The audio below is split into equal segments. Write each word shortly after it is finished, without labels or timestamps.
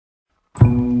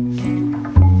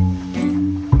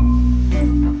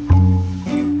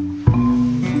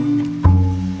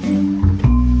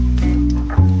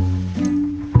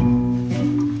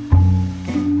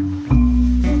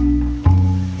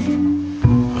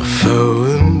fell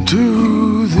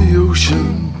into the ocean,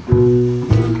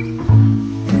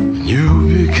 and you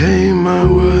became my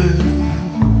wife.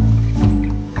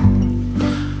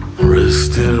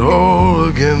 Risked it all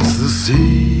against the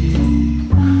sea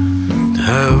to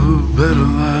have a better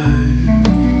life.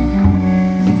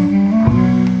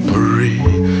 Marie,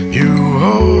 you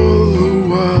are the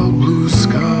wild blue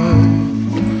sky.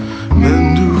 Men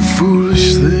do foolish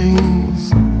things.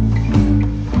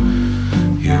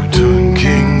 You turn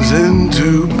kings into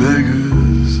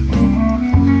beggars,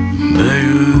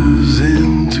 beggars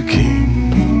into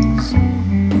kings.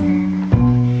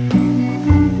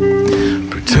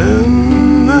 Pretend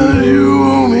that you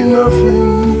owe me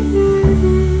nothing,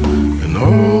 and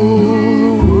all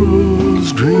the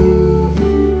world's green.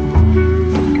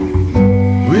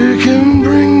 We can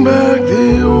bring back the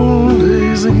old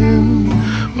days again,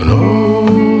 when all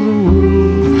the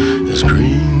world is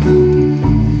green.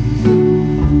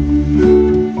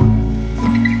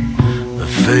 The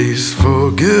face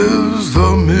forgives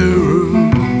the mirror,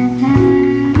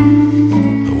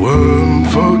 the worm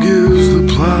forgives the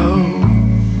plow.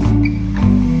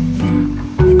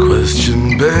 The question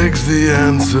begs the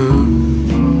answer,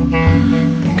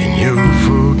 can you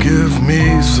forgive me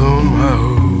somehow?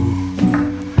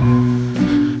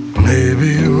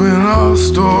 Maybe when our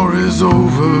story's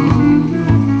over,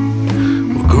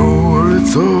 we'll go where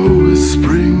it's always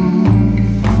spring.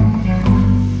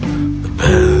 The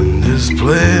band is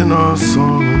playing our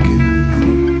song again,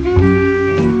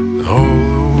 and all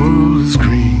the world is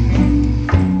green.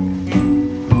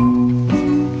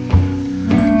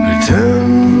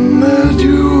 Pretend that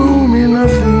you owe me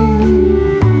nothing,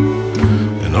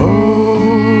 and all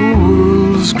the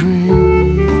world is green.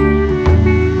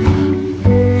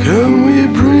 Can we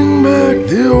bring back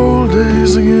the old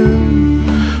days again,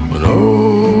 when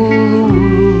all the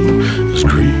world is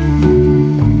green?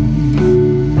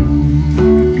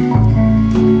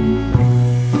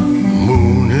 The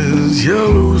moon is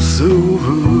yellow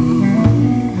silver,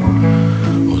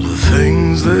 all the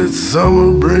things that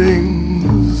summer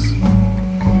brings.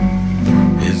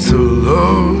 It's a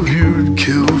love you'd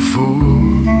kill for,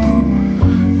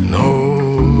 and all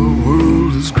the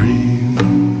world is green.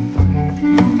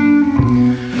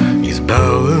 He's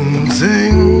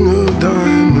balancing a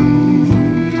diamond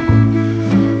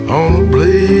on a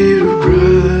blade of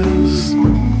grass.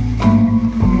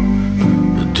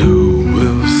 The dew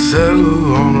will settle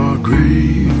on our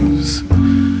graves,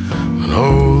 and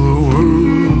all the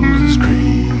world is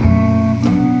green.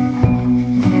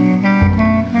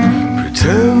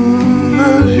 Pretend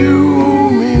that you owe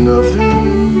me nothing,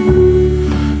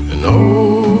 and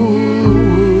all the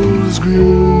world is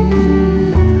green.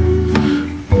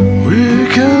 We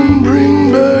can bring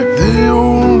back the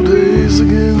old days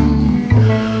again,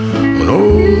 when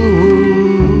all the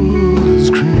world is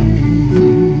green.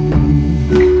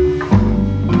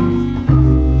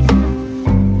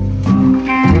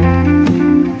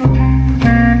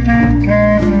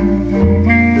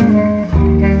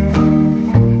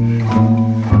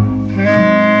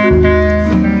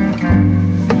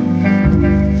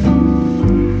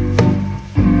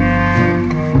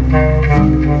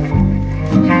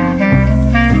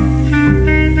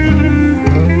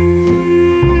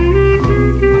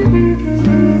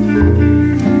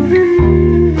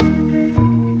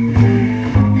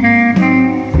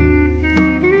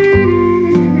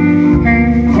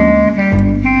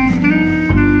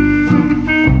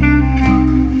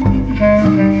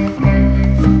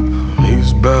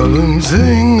 He's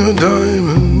balancing a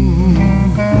diamond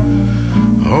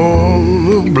on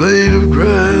a blade of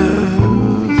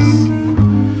grass.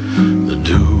 The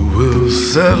dew will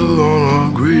settle on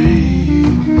our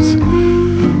graves,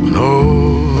 when all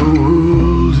the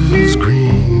world is green.